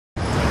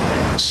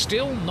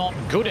still not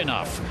good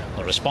enough.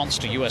 The response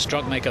to US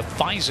drugmaker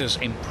Pfizer's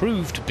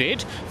improved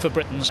bid for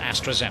Britain's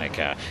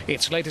AstraZeneca.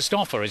 Its latest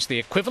offer is the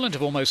equivalent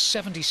of almost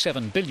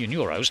 77 billion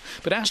euros,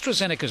 but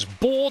AstraZeneca's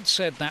board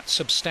said that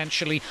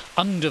substantially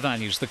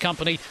undervalues the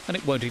company and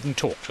it won't even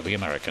talk to the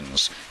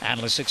Americans.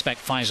 Analysts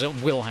expect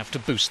Pfizer will have to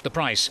boost the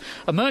price.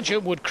 A merger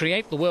would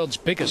create the world's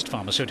biggest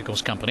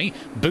pharmaceuticals company,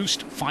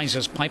 boost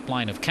Pfizer's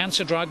pipeline of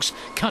cancer drugs,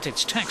 cut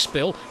its tax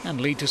bill and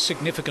lead to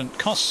significant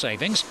cost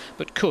savings,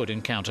 but could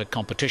encounter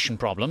competition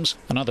problems.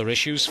 And other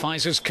issues,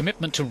 Pfizer's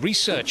commitment to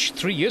research.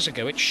 3 years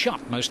ago it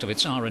shut most of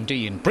its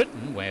R&D in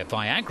Britain, where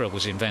Viagra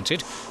was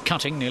invented,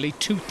 cutting nearly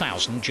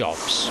 2,000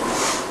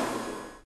 jobs.